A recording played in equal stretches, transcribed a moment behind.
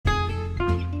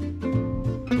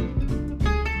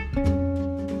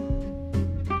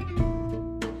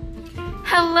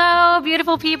Hello,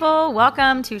 beautiful people.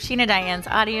 Welcome to Sheena Diane's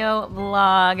audio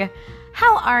vlog.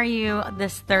 How are you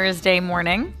this Thursday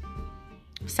morning?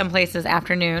 Some places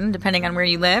afternoon, depending on where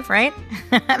you live, right?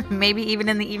 Maybe even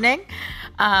in the evening.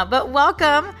 But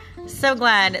welcome. So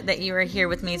glad that you are here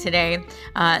with me today.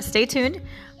 Stay tuned.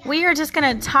 We are just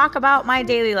going to talk about my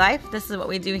daily life. This is what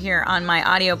we do here on my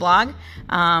audio blog.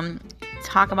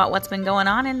 Talk about what's been going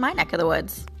on in my neck of the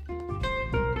woods.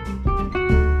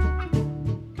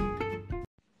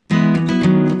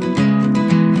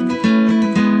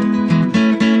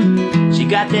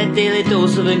 Got that daily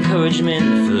dose of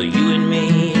encouragement for you and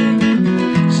me.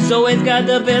 She's always got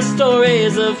the best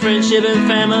stories of friendship and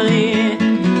family.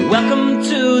 Welcome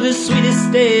to the sweetest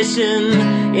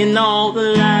station in all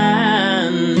the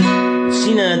land,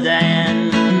 Sheena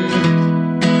Diane.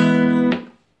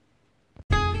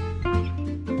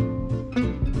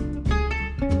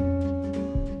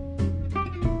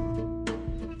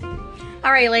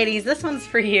 All right, ladies, this one's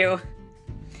for you.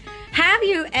 Have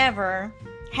you ever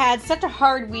had such a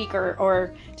hard week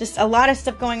or just a lot of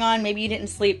stuff going on, maybe you didn't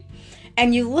sleep,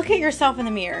 and you look at yourself in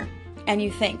the mirror and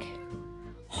you think,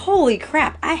 holy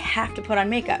crap, I have to put on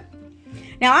makeup.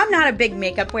 Now, I'm not a big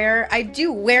makeup wearer. I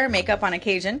do wear makeup on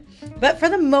occasion, but for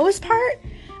the most part,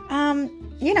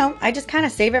 I just kind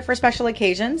of save it for special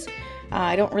occasions.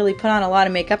 I don't really put on a lot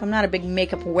of makeup. I'm not a big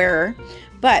makeup wearer,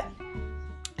 but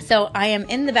so I am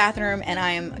in the bathroom and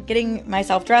I am getting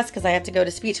myself dressed because I have to go to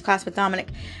speech class with Dominic.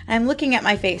 And I'm looking at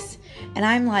my face and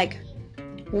I'm like,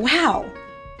 wow,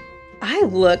 I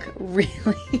look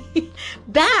really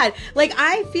bad. Like,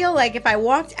 I feel like if I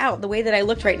walked out the way that I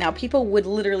looked right now, people would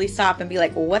literally stop and be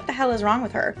like, what the hell is wrong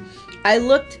with her? I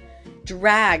looked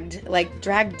dragged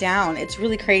down. It's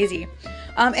really crazy.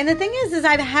 And the thing is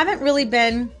I haven't really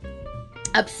been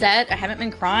upset. I haven't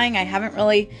been crying. I haven't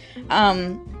really,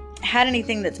 had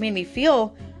anything that's made me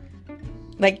feel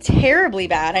like terribly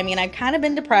bad. I mean, I've kind of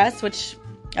been depressed, which,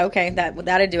 okay,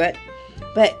 that'd do it.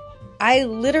 But I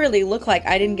literally look like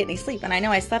I didn't get any sleep, and I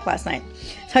know I slept last night.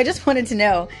 So I just wanted to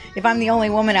know if I'm the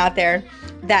only woman out there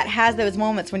that has those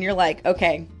moments when you're like,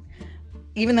 okay,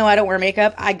 even though I don't wear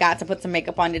makeup, I got to put some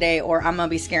makeup on today, or I'm going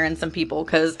to be scaring some people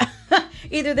because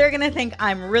either they're going to think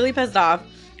I'm really pissed off,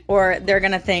 or they're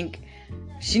going to think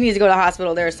she needs to go to the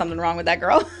hospital. There's something wrong with that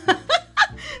girl.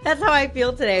 That's how I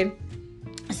feel today.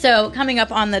 So coming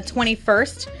up on the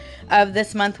 21st of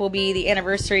this month will be the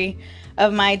anniversary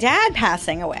of my dad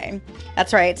passing away.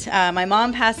 That's right. My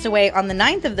mom passed away on the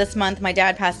 9th of this month. My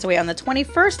dad passed away on the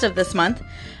 21st of this month,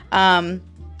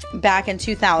 back in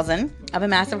 2000, of a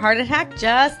massive heart attack,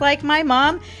 just like my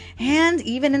mom, and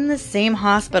even in the same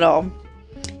hospital.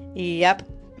 Yep.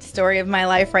 Story of my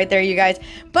life right there, you guys.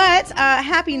 But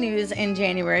happy news in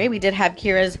January. We did have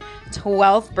Kira's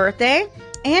 12th birthday.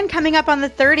 And coming up on the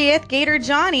 30th, Gator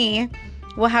Johnny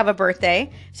will have a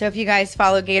birthday. So if you guys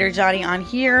follow Gator Johnny on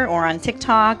here or on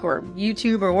TikTok or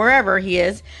YouTube or wherever he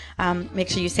is, make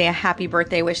sure you say a happy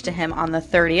birthday wish to him on the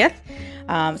 30th.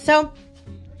 So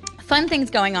fun things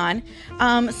going on.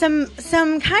 Some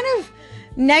kind of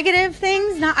negative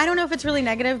things. Now, I don't know if it's really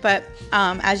negative, but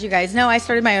as you guys know, I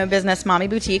started my own business, Mommy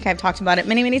Boutique. I've talked about it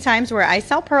many, many times, where I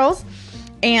sell pearls.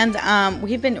 And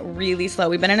we've been really slow.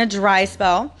 We've been in a dry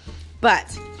spell.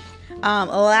 But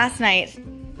last night,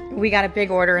 we got a big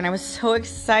order, and I was so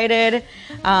excited.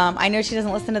 I know she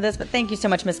doesn't listen to this, but thank you so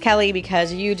much, Miss Kelly,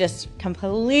 because you just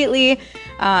completely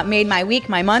made my week,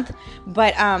 my month.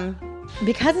 But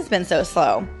because it's been so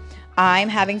slow, I'm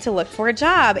having to look for a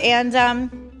job. And,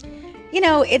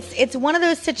 it's one of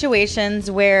those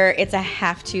situations where it's a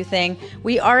have-to thing.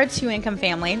 We are a two-income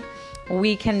family.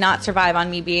 We cannot survive on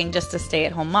me being just a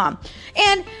stay-at-home mom.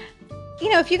 And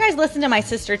if you guys listen to my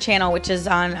sister channel, which is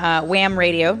on WAM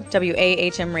Radio,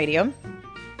 WAHM Radio,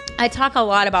 I talk a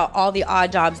lot about all the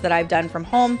odd jobs that I've done from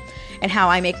home and how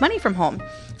I make money from home.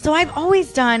 So I've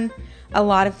always done a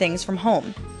lot of things from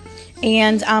home.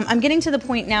 And I'm getting to the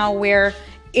point now where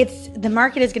the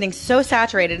market is getting so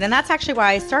saturated. And that's actually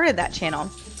why I started that channel,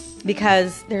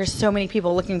 because there's so many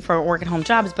people looking for work-at-home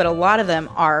jobs, but a lot of them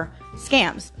are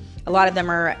scams. A lot of them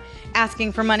are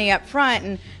asking for money up front,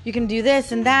 and you can do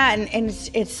this and that, and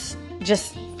it's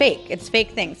just fake. It's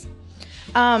fake things.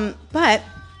 But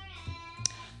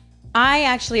I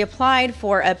actually applied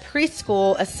for a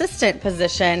preschool assistant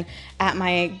position at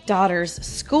my daughter's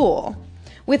school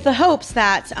with the hopes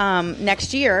that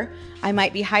next year I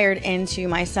might be hired into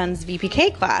my son's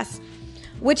VPK class,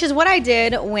 which is what I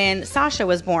did when Sasha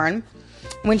was born.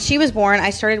 When she was born, I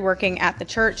started working at the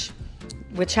church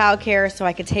with childcare so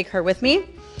I could take her with me.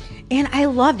 And I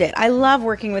loved it. I love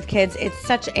working with kids. It's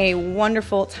such a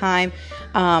wonderful time.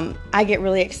 I get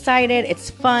really excited. It's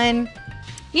fun.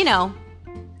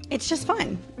 it's just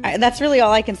fun. That's really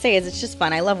all I can say is it's just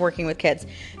fun. I love working with kids.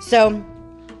 So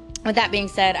with that being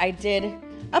said, I did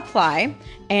apply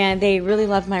and they really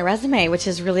loved my resume, which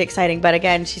is really exciting. But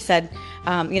again, she said,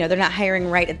 they're not hiring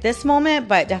right at this moment,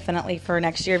 but definitely for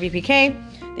next year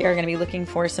VPK, they are going to be looking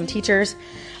for some teachers.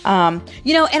 And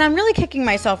I'm really kicking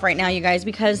myself right now, you guys,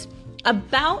 because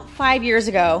about 5 years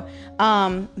ago,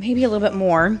 maybe a little bit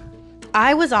more,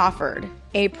 I was offered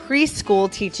a preschool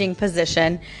teaching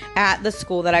position at the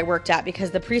school that I worked at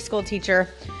because the preschool teacher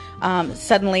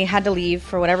suddenly had to leave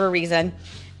for whatever reason,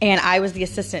 and I was the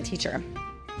assistant teacher.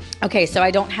 Okay, so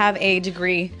I don't have a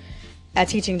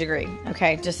teaching degree.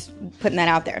 Okay, just putting that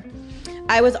out there.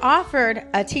 I was offered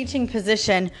a teaching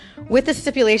position with the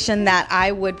stipulation that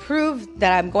I would prove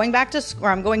that I'm going back to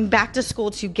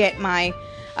school to get my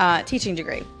teaching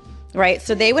degree, right?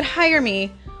 So they would hire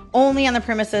me only on the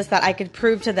premises that I could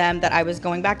prove to them that I was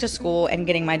going back to school and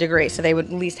getting my degree. So they would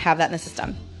at least have that in the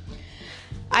system.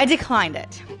 I declined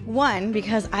it. One,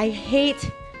 because I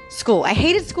hate school. I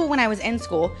hated school when I was in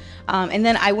school. And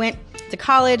then I went to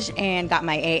college and got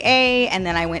my AA. And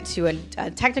then I went to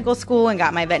a technical school and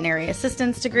got my veterinary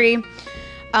assistance degree.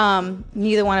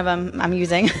 Neither one of them I'm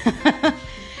using.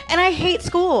 And I hate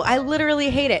school. I literally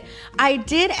hate it. I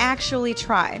did actually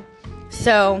try.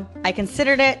 So I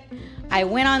considered it. I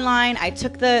went online, I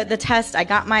took the test, I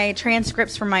got my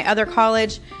transcripts from my other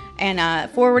college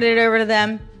and forwarded it over to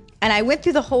them. And I went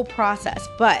through the whole process,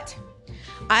 but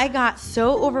I got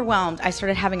so overwhelmed, I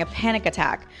started having a panic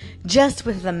attack just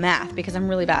with the math because I'm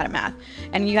really bad at math.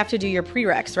 And you have to do your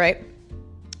prereqs, right?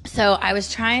 So I was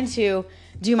trying to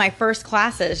do my first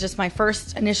classes, just my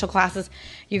first initial classes.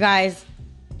 You guys,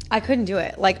 I couldn't do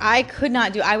it. Like I could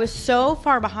not do, I was so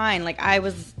far behind, like I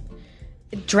was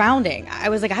drowning. I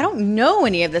was like, I don't know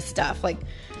any of this stuff. Like,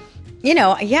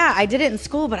 I did it in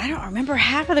school, but I don't remember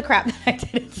half of the crap that I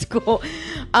did in school.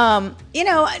 Now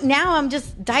I'm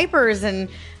just diapers and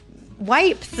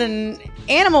wipes and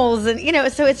animals and,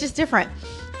 so it's just different.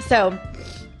 So,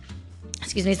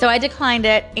 excuse me. So I declined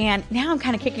it. And now I'm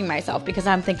kind of kicking myself because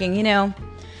I'm thinking,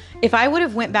 if I would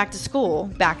have went back to school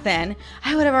back then,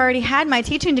 I would have already had my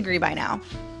teaching degree by now,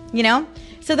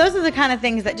 So those are the kind of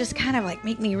things that just kind of like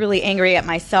make me really angry at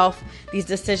myself, these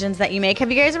decisions that you make.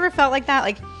 Have you guys ever felt like that?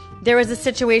 Like there was a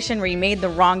situation where you made the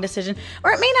wrong decision,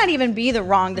 or it may not even be the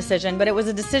wrong decision, but it was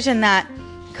a decision that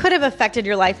could have affected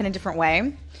your life in a different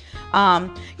way.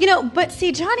 But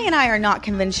see, Johnny and I are not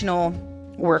conventional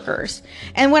workers.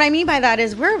 And what I mean by that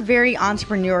is we're very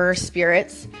entrepreneur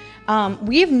spirits.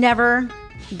 We've never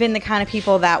been the kind of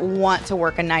people that want to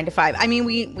work a 9 to 5. I mean,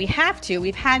 we've had to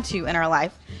in our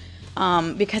life.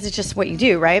 Because it's just what you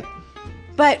do, right?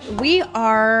 But we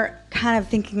are kind of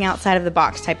thinking outside of the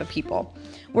box type of people.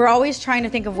 We're always trying to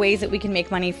think of ways that we can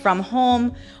make money from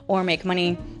home or make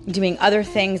money doing other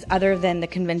things other than the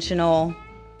conventional,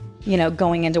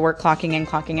 going into work, clocking in,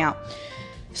 clocking out.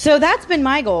 So that's been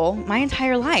my goal my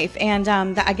entire life. And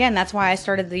again, that's why I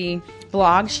started the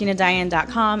blog,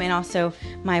 SheenaDiane.com, and also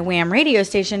my Wham radio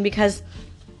station, because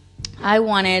I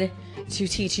wanted to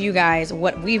teach you guys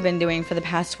what we've been doing for the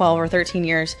past 12 or 13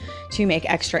 years to make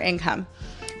extra income.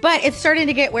 But it's starting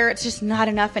to get where it's just not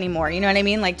enough anymore. You know what I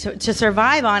mean? Like to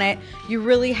survive on it, you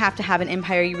really have to have an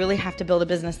empire. You really have to build a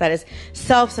business that is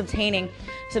self-sustaining.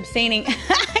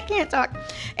 I can't talk.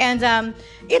 And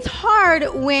it's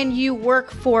hard when you work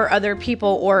for other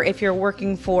people or if you're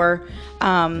working for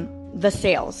the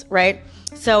sales, right?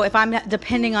 So if I'm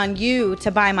depending on you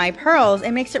to buy my pearls,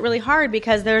 it makes it really hard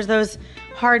because there's those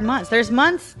hard months. There's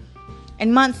months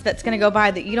and months that's going to go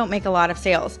by that you don't make a lot of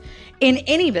sales in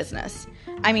any business.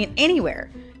 I mean, anywhere.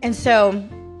 And so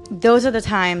those are the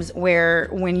times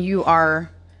when you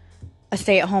are a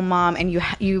stay-at-home mom and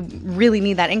you really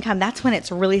need that income, that's when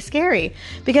it's really scary.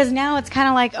 Because now it's kind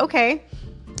of like, okay,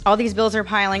 all these bills are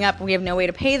piling up. We have no way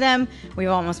to pay them. We've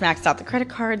almost maxed out the credit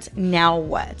cards. Now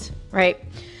what? Right?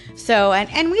 So,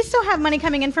 and we still have money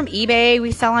coming in from eBay.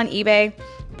 We sell on eBay.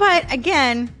 But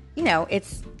again,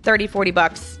 it's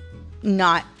 $30-$40,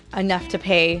 not enough to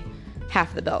pay half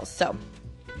of the bills. So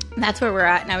that's where we're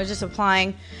at. And I was just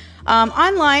applying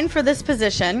online for this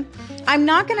position. I'm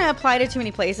not going to apply to too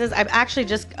many places. I'm actually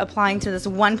just applying to this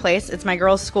one place. It's my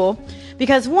girls' school.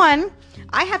 Because one,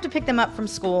 I have to pick them up from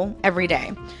school every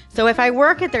day. So if I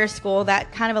work at their school,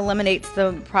 that kind of eliminates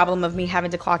the problem of me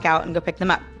having to clock out and go pick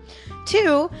them up.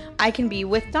 Two, I can be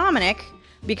with Dominic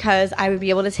because I would be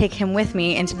able to take him with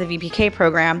me into the VPK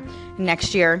program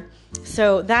next year.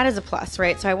 So that is a plus,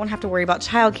 right? So I won't have to worry about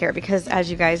childcare because,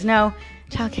 as you guys know,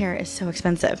 childcare is so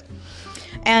expensive.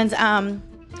 And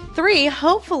three,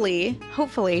 hopefully,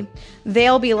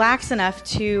 they'll be lax enough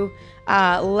to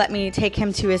let me take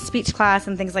him to his speech class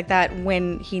and things like that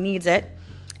when he needs it.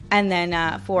 And then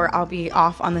I'll be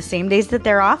off on the same days that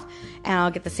they're off, and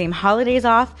I'll get the same holidays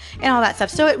off and all that stuff.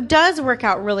 So it does work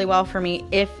out really well for me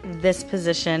if this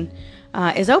position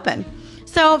is open.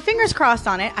 So fingers crossed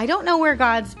on it. I don't know where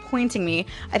God's pointing me.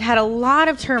 I've had a lot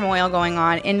of turmoil going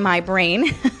on in my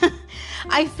brain.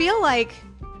 I feel like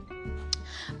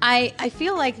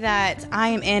that I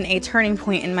am in a turning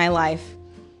point in my life.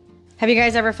 Have you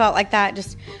guys ever felt like that?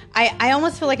 Just, I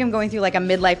almost feel like I'm going through like a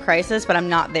midlife crisis, but I'm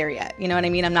not there yet. You know what I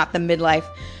mean? I'm not the midlife.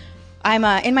 I'm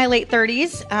in my late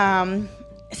 30s,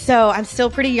 so I'm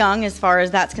still pretty young as far as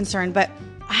that's concerned, but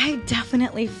I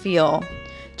definitely feel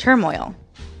turmoil.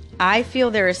 I feel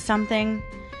there is something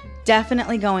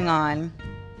definitely going on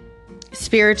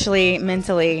spiritually,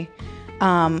 mentally,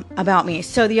 about me.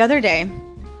 So the other day,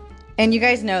 and you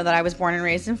guys know that I was born and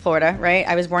raised in Florida, right?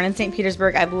 I was born in St.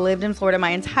 Petersburg. I've lived in Florida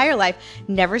my entire life,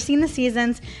 never seen the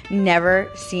seasons, never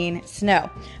seen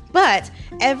snow. But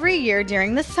every year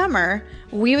during the summer,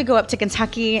 we would go up to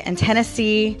Kentucky and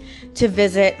Tennessee to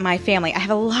visit my family. I have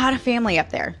a lot of family up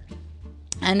there.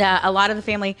 And a lot of the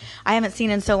family I haven't seen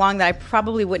in so long that I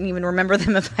probably wouldn't even remember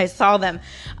them if I saw them.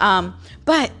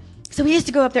 So we used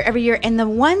to go up there every year. And the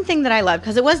one thing that I loved,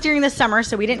 because it was during the summer,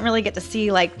 so we didn't really get to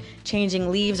see like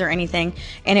changing leaves or anything.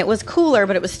 And it was cooler,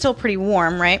 but it was still pretty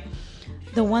warm, right?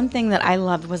 The one thing that I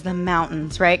loved was the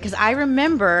mountains, right? Because I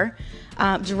remember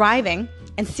driving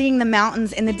and seeing the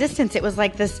mountains in the distance. It was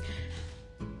like this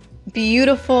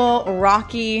beautiful,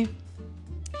 rocky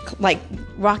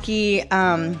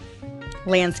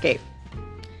landscape.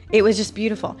 It was just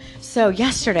beautiful. So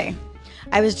yesterday,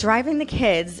 I was driving the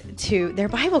kids to their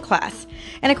Bible class.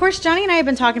 And of course, Johnny and I have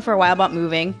been talking for a while about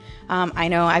moving. I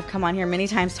know I've come on here many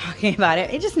times talking about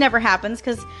it. It just never happens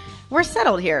because we're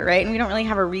settled here, right? And we don't really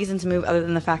have a reason to move other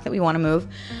than the fact that we want to move.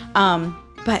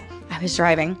 But I was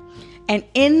driving, and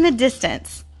in the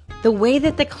distance, the way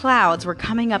that the clouds were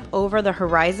coming up over the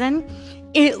horizon,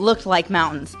 it looked like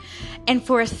mountains. And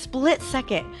for a split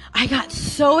second, I got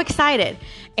so excited.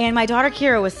 And my daughter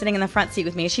Kira was sitting in the front seat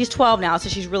with me. She's 12 now, so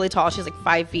she's really tall. She's like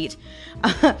 5 feet.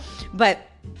 But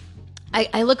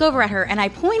I look over at her and I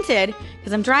pointed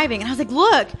because I'm driving, and I was like,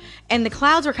 look. And the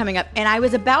clouds were coming up, and I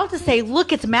was about to say,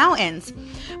 look, it's mountains.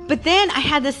 But then I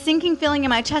had this sinking feeling in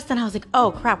my chest, and I was like,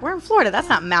 oh crap, we're in Florida. That's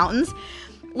not mountains.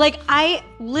 Like, I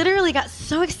literally got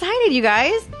so excited, you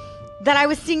guys, that I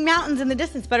was seeing mountains in the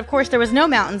distance. But of course, there was no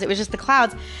mountains. It was just the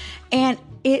clouds. And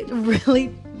it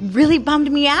really, really bummed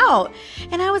me out.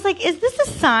 And I was like, is this a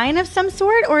sign of some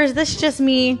sort? Or is this just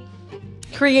me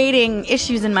creating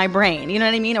issues in my brain? You know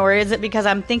what I mean? Or is it because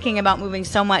I'm thinking about moving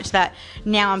so much that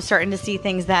now I'm starting to see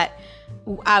things that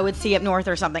I would see up north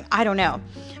or something? I don't know.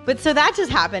 But so that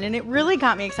just happened, and it really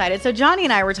got me excited. So Johnny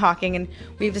and I were talking, and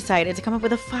we've decided to come up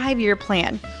with a 5-year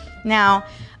plan. Now,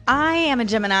 I am a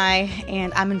Gemini,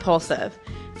 and I'm impulsive.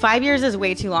 5 years is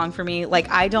way too long for me. Like,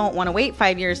 I don't want to wait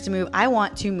 5 years to move. I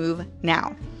want to move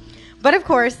now. But of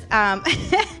course,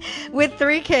 with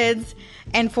 3 kids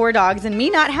and 4 dogs, and me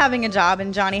not having a job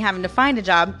and Johnny having to find a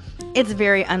job, it's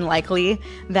very unlikely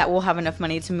that we'll have enough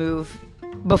money to move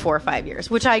before 5 years,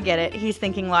 which I get it. He's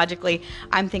thinking logically.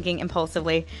 I'm thinking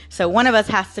impulsively. So one of us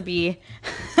has to be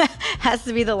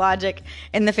the logic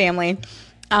in the family.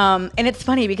 And it's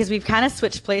funny because we've kind of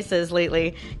switched places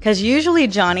lately, because usually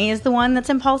Johnny is the one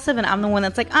that's impulsive and I'm the one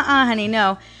that's like, honey,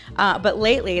 no. But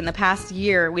lately, in the past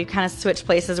year, we've kind of switched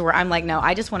places where I'm like, no,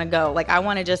 I just want to go. Like, I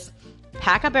want to just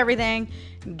pack up everything,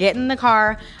 get in the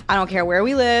car. I don't care where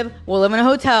we live. We'll live in a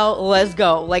hotel. Let's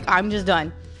go. Like, I'm just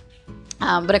done.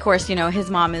 But of course, you know,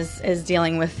 his mom is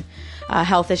dealing with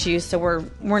health issues, so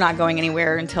we're not going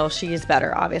anywhere until she is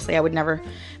better. Obviously, I would never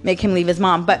make him leave his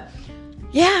mom. But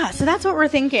yeah, so that's what we're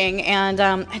thinking, and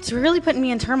it's really putting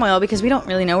me in turmoil because we don't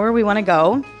really know where we want to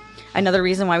go. Another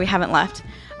reason why we haven't left.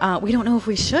 We don't know if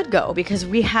we should go because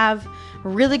we have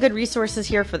really good resources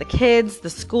here for the kids,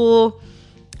 the school.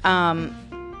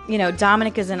 You know,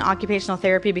 Dominic is in occupational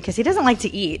therapy because he doesn't like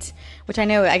to eat, which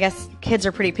I guess kids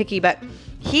are pretty picky, but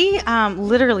he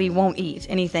literally won't eat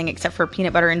anything except for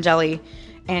peanut butter and jelly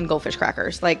and goldfish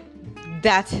crackers. Like,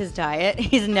 that's his diet.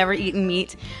 He's never eaten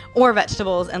meat or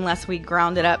vegetables unless we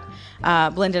blend it up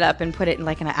and put it in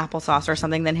like in an applesauce or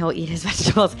something. Then he'll eat his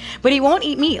vegetables, but he won't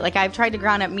eat meat. Like, I've tried to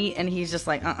ground up meat and he's just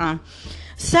like,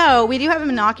 So we do have him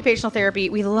in occupational therapy.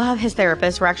 We love his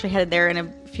therapist. We're actually headed there in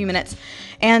a few minutes.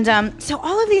 And so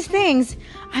all of these things,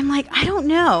 I'm like, I don't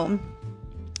know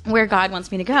where God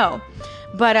wants me to go.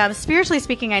 But spiritually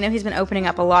speaking, I know he's been opening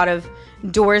up a lot of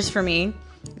doors for me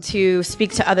to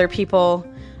speak to other people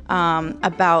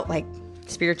about like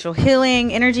spiritual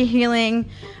healing, energy healing,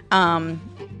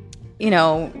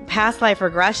 past life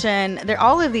regression.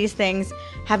 All of these things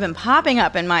have been popping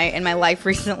up in my life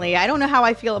recently. I don't know how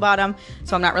I feel about them,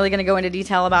 so I'm not really going to go into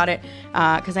detail about it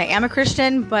because I am a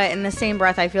Christian, but in the same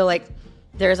breath, I feel like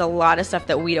there's a lot of stuff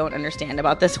that we don't understand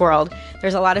about this world.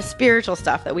 There's a lot of spiritual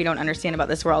stuff that we don't understand about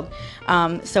this world.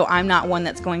 So I'm not one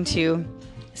that's going to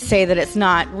say that it's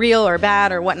not real or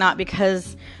bad or whatnot,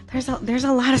 because there's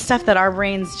a lot of stuff that our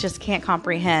brains just can't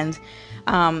comprehend.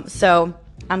 So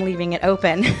I'm leaving it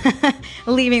open,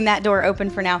 leaving that door open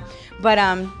for now. But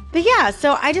yeah,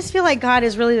 so I just feel like God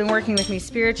has really been working with me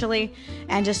spiritually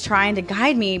and just trying to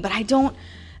guide me. But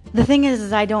the thing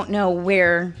is I don't know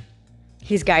where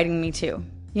he's guiding me to.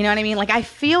 You know what I mean? Like, I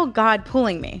feel God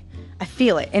pulling me. I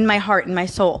feel it in my heart, in my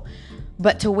soul.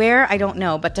 But to where, I don't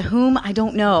know. But to whom, I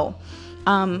don't know.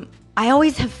 I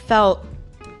always have felt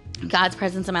God's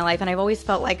presence in my life, and I've always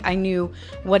felt like I knew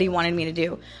what he wanted me to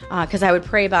do, because I would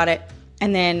pray about it,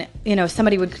 and then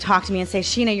somebody would talk to me and say,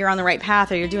 Sheena, you're on the right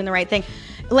path, or you're doing the right thing.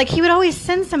 Like, he would always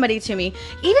send somebody to me,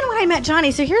 even when I met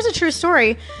Johnny. So here's a true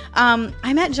story.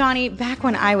 I met Johnny back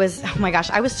when I was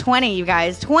 20, you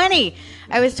guys. 20.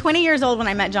 I was 20 years old when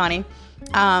I met Johnny,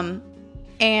 and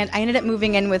I ended up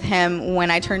moving in with him when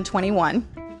I turned 21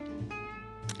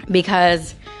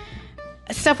 because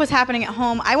stuff was happening at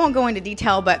home. I won't go into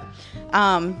detail, but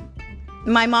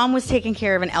my mom was taking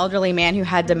care of an elderly man who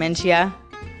had dementia,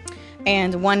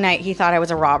 and one night he thought I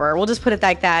was a robber. We'll just put it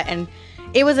like that. And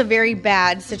it was a very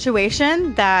bad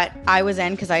situation that I was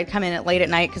in, because I'd come in late at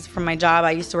night, because from my job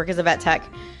I used to work as a vet tech,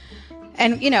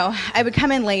 and I would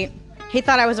come in late. He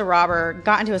thought I was a robber,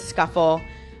 got into a scuffle,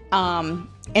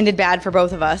 ended bad for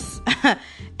both of us.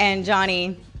 And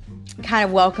Johnny kind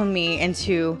of welcomed me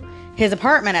into his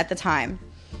apartment at the time.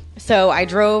 So I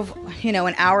drove,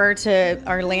 an hour to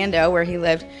Orlando, where he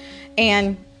lived,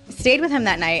 and stayed with him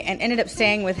that night, and ended up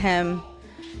staying with him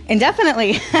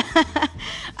indefinitely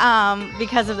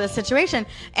because of the situation.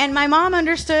 And my mom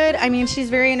understood. I mean, she's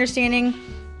very understanding.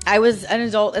 I was an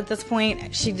adult at this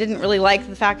point. She didn't really like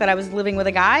the fact that I was living with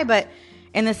a guy, but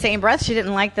in the same breath, she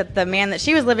didn't like that the man that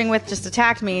she was living with just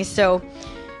attacked me. So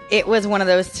it was one of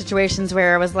those situations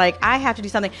where I was like, I have to do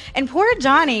something. And poor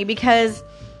Johnny, because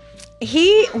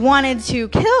he wanted to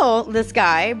kill this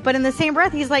guy, but in the same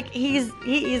breath, he's like, he's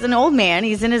an old man.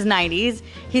 He's in his 90s.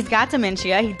 He's got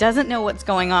dementia. He doesn't know what's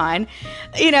going on.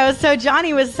 So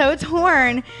Johnny was so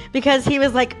torn, because he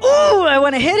was like, oh, I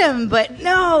want to hit him, but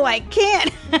no, I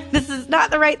can't. This is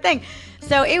not the right thing.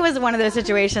 So it was one of those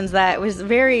situations that was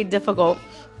very difficult.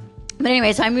 But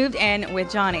anyway, so I moved in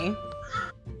with Johnny.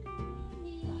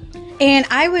 And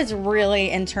I was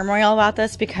really in turmoil about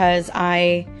this, because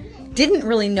I didn't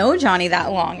really know Johnny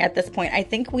that long at this point. I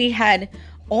think we had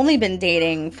only been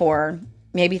dating for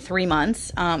maybe 3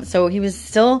 months. So he was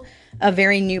still a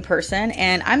very new person.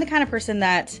 And I'm the kind of person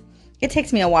that it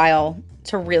takes me a while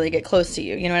to really get close to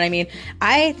you. You know what I mean?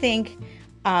 I think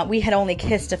we had only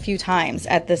kissed a few times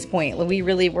at this point. We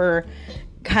really were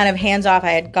kind of hands off.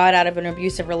 I had got out of an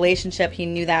abusive relationship. He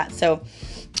knew that. So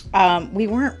we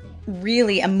weren't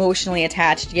really emotionally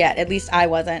attached yet. At least I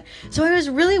wasn't. So I was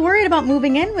really worried about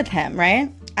moving in with him,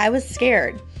 right? I was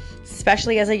scared,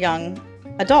 especially as a young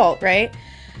adult, right?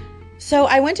 So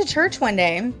I went to church one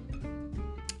day,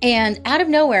 and out of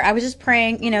nowhere, I was just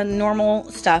praying, normal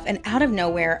stuff. And out of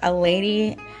nowhere, a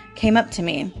lady came up to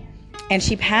me, and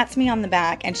she pats me on the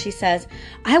back, and she says,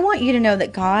 I want you to know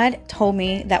that God told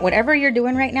me that whatever you're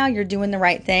doing right now, you're doing the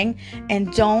right thing,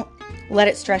 and don't let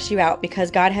it stress you out,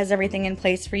 because God has everything in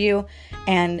place for you,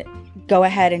 and go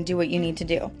ahead and do what you need to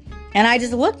do. And I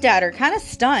just looked at her kind of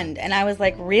stunned, and I was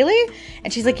like, really?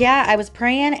 And she's like, yeah, I was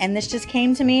praying, and this just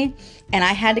came to me, and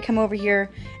I had to come over here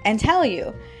and tell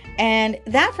you. And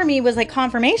that for me was like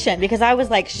confirmation, because I was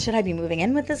like, should I be moving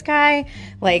in with this guy?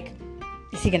 Like,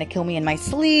 is he going to kill me in my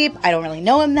sleep? I don't really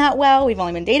know him that well. We've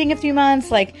only been dating a few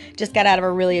months. Like, just got out of a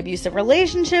really abusive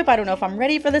relationship. I don't know if I'm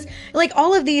ready for this. Like,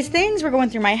 all of these things were going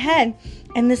through my head.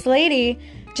 And this lady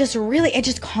it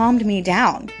just calmed me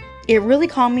down. It really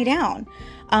calmed me down.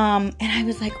 And I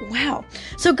was like, wow.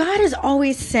 So God has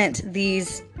always sent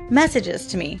these messages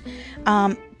to me.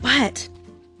 But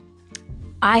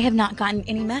I have not gotten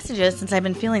any messages since I've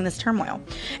been feeling this turmoil.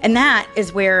 And that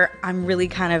is where I'm really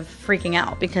kind of freaking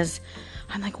out, because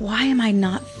I'm like, why am I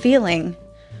not feeling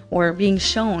or being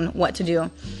shown what to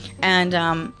do? And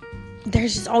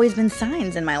there's just always been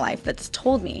signs in my life that's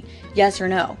told me yes or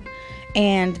no.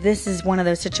 And this is one of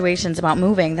those situations about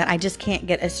moving that I just can't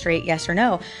get a straight yes or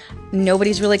no.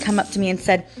 Nobody's really come up to me and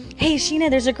said, hey, Sheena,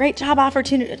 there's a great job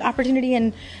opportunity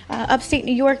in upstate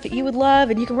New York that you would love,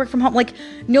 and you can work from home. Like,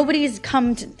 nobody's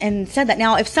come and said that.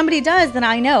 Now, if somebody does, then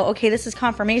I know, okay, this is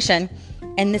confirmation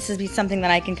and this is something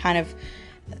that I can kind of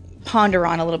ponder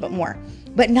on a little bit more.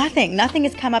 But nothing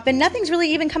has come up, and nothing's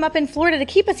really even come up in Florida to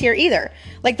keep us here either.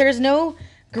 Like, there's no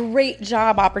great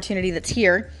job opportunity that's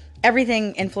here.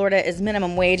 Everything in Florida is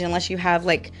minimum wage unless you have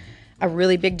like a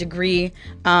really big degree.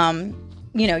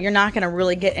 You're not going to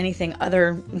really get anything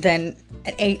other than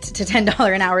an $8 to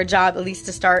 $10 an hour job, at least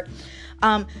to start.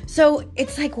 So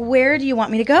it's like, where do you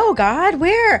want me to go, God?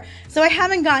 Where? So I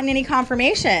haven't gotten any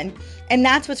confirmation. And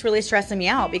that's what's really stressing me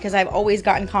out, because I've always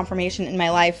gotten confirmation in my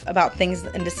life about things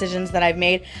and decisions that I've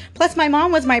made. Plus, my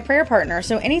mom was my prayer partner.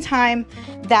 So anytime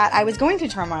that I was going through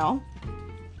turmoil,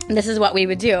 this is what we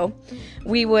would do.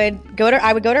 I would go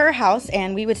to her house,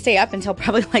 and we would stay up until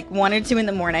probably like 1 or 2 in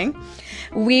the morning.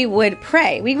 We would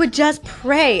pray. We would just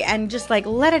pray and just like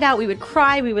let it out. We would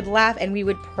cry, we would laugh, and we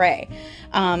would pray.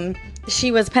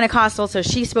 She was Pentecostal, so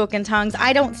she spoke in tongues.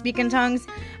 I don't speak in tongues,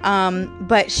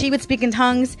 but she would speak in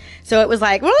tongues. So it was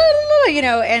like,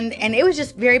 and it was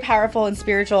just very powerful and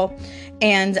spiritual.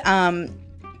 And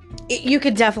you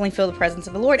could definitely feel the presence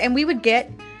of the Lord. And we would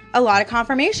get a lot of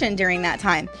confirmation during that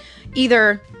time,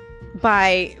 either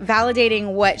by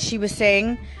validating what she was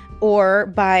saying or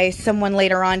by someone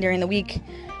later on during the week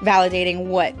validating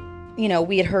what,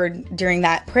 we had heard during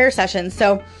that prayer session.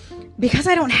 So because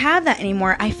I don't have that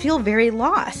anymore, I feel very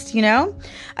lost,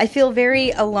 I feel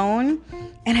very alone,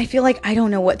 and I feel like I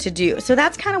don't know what to do. So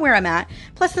that's kind of where I'm at.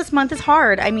 Plus, this month is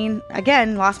hard. I mean,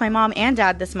 again, lost my mom and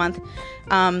dad this month.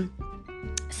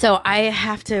 So I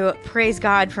have to praise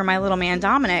God for my little man,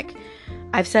 Dominic.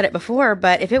 I've said it before,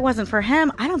 but if it wasn't for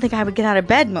him, I don't think I would get out of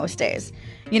bed most days.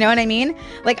 You know what I mean?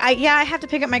 Like, I have to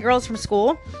pick up my girls from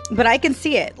school, but I can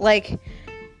see it. Like,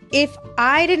 if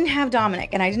I didn't have Dominic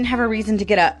and I didn't have a reason to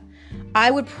get up, I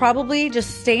would probably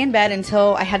just stay in bed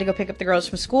until I had to go pick up the girls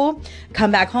from school, come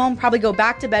back home, probably go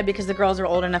back to bed because the girls are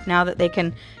old enough now that they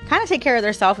can kind of take care of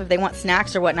themselves if they want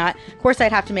snacks or whatnot. Of course,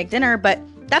 I'd have to make dinner, but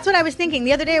that's what I was thinking.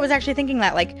 The other day, I was actually thinking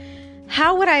that, like,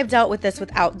 how would I have dealt with this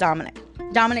without Dominic?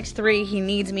 Dominic's 3. He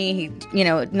needs me. He,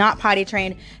 not potty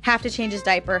trained, have to change his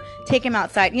diaper, take him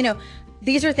outside.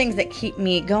 These are things that keep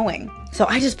me going. So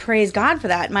I just praise God for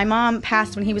that. My mom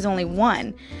passed when he was only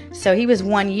 1. So he was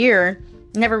 1 year.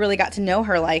 Never really got to know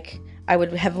her like I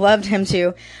would have loved him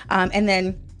to. And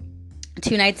then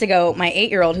 2 nights ago, my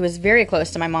 8-year-old, who was very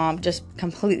close to my mom, just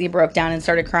completely broke down and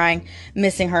started crying,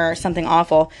 missing her, something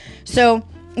awful. So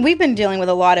we've been dealing with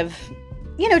a lot of,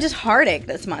 just heartache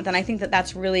this month. And I think that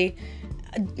that's really,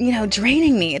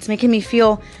 draining me. It's making me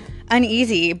feel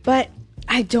uneasy. But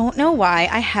I don't know why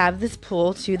I have this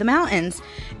pull to the mountains.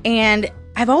 And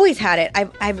I've always had it.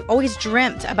 I've always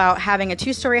dreamt about having a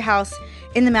 2-story house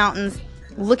in the mountains,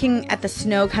 looking at the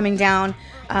snow coming down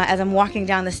as I'm walking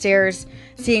down the stairs,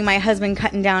 seeing my husband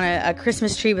cutting down a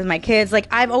Christmas tree with my kids. Like,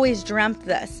 I've always dreamt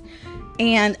this,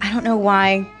 and I don't know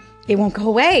why it won't go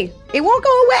away. It won't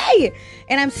go away,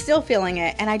 and I'm still feeling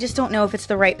it, and I just don't know if it's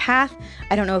the right path.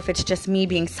 I don't know if it's just me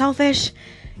being selfish,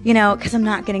 because I'm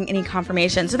not getting any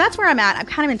confirmation. So that's where I'm at. I'm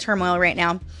kind of in turmoil right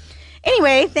now.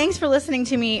 Anyway, thanks for listening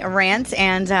to me rant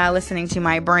and listening to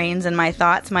my brains and my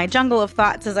thoughts, my jungle of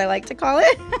thoughts, as I like to call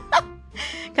it.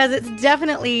 Because it's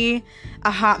definitely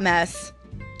a hot mess.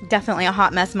 Definitely a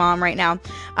hot mess mom right now.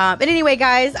 But anyway,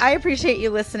 guys, I appreciate you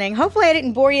listening. Hopefully I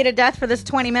didn't bore you to death for this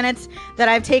 20 minutes that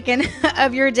I've taken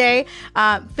of your day.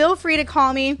 Feel free to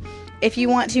call me. If you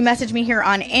want to message me here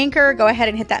on Anchor, go ahead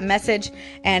and hit that message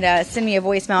and send me a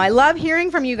voicemail. I love hearing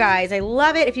from you guys. I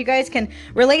love it. If you guys can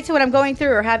relate to what I'm going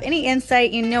through or have any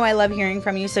insight, I love hearing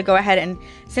from you. So go ahead and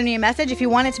send me a message. If you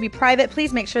want it to be private,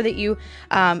 please make sure that you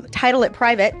title it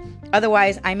private.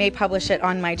 Otherwise, I may publish it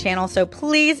on my channel. So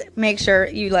please make sure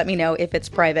you let me know if it's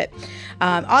private.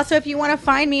 Also, if you want to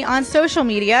find me on social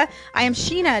media, I am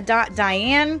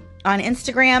Sheena.Diane on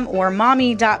Instagram, or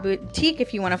mommy.boutique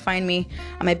if you want to find me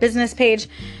on my business page.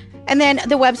 And then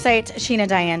the website,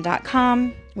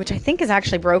 SheenaDiane.com, which I think is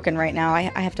actually broken right now. I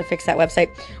have to fix that website,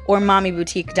 or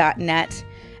mommyboutique.net.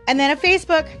 And then a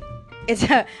Facebook. It's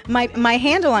my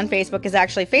handle on Facebook is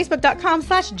actually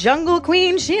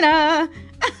facebook.com/junglequeensheena.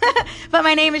 But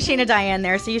my name is Sheena Diane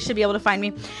there, so you should be able to find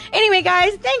me. Anyway,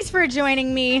 guys, thanks for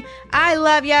joining me. I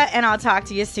love ya, and I'll talk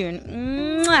to you soon.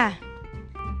 Mwah.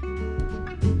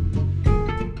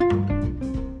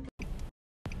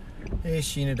 Hey,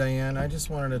 Sheena Diane, I just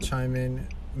wanted to chime in.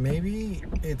 Maybe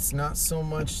it's not so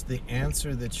much the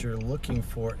answer that you're looking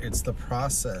for, it's the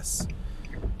process.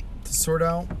 To sort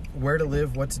out where to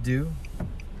live, what to do,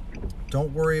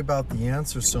 don't worry about the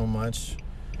answer so much.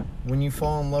 When you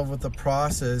fall in love with the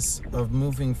process of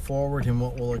moving forward and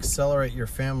what will accelerate your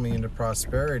family into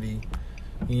prosperity,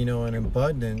 and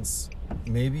abundance,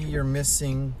 maybe you're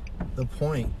missing the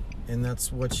point. and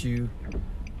that's what you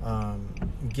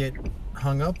get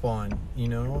hung up on, you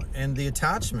know, and the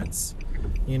attachments.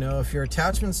 You know, if your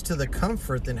attachments to the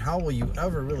comfort, then how will you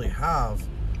ever really have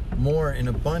more in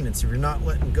abundance? If you're not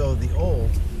letting go of the old,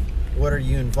 what are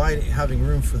you having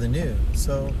room for the new?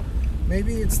 So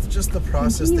maybe it's just the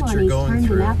process that you're going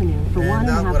through, and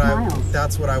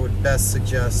that's what I would best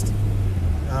suggest.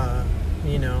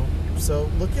 You know, so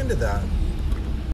look into that.